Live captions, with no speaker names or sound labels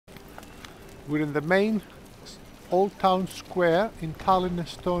We're in the main Old Town square in Tallinn,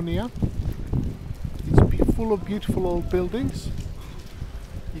 Estonia. It's full of beautiful old buildings.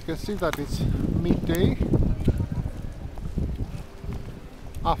 You can see that it's midday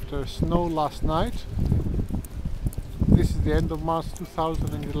after snow last night. This is the end of March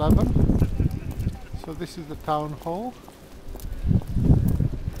 2011. So this is the town hall.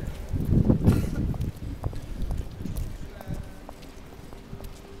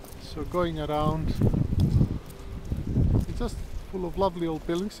 So going around, it's just full of lovely old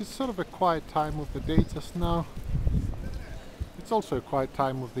buildings. It's sort of a quiet time of the day just now. It's also a quiet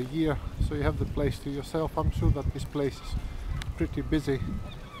time of the year, so you have the place to yourself. I'm sure that this place is pretty busy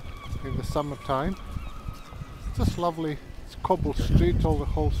in the summertime. It's just lovely. It's cobbled street all the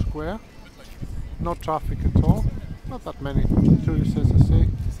whole square. No traffic at all. Not that many tourists, as I say.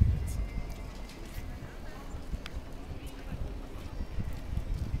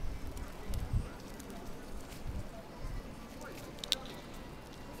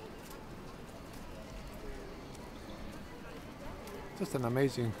 Just an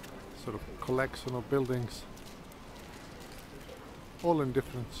amazing sort of collection of buildings, all in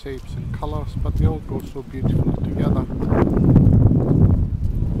different shapes and colors, but they all go so beautifully together.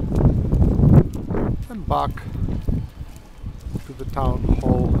 And back to the town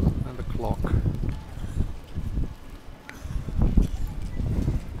hall and the clock.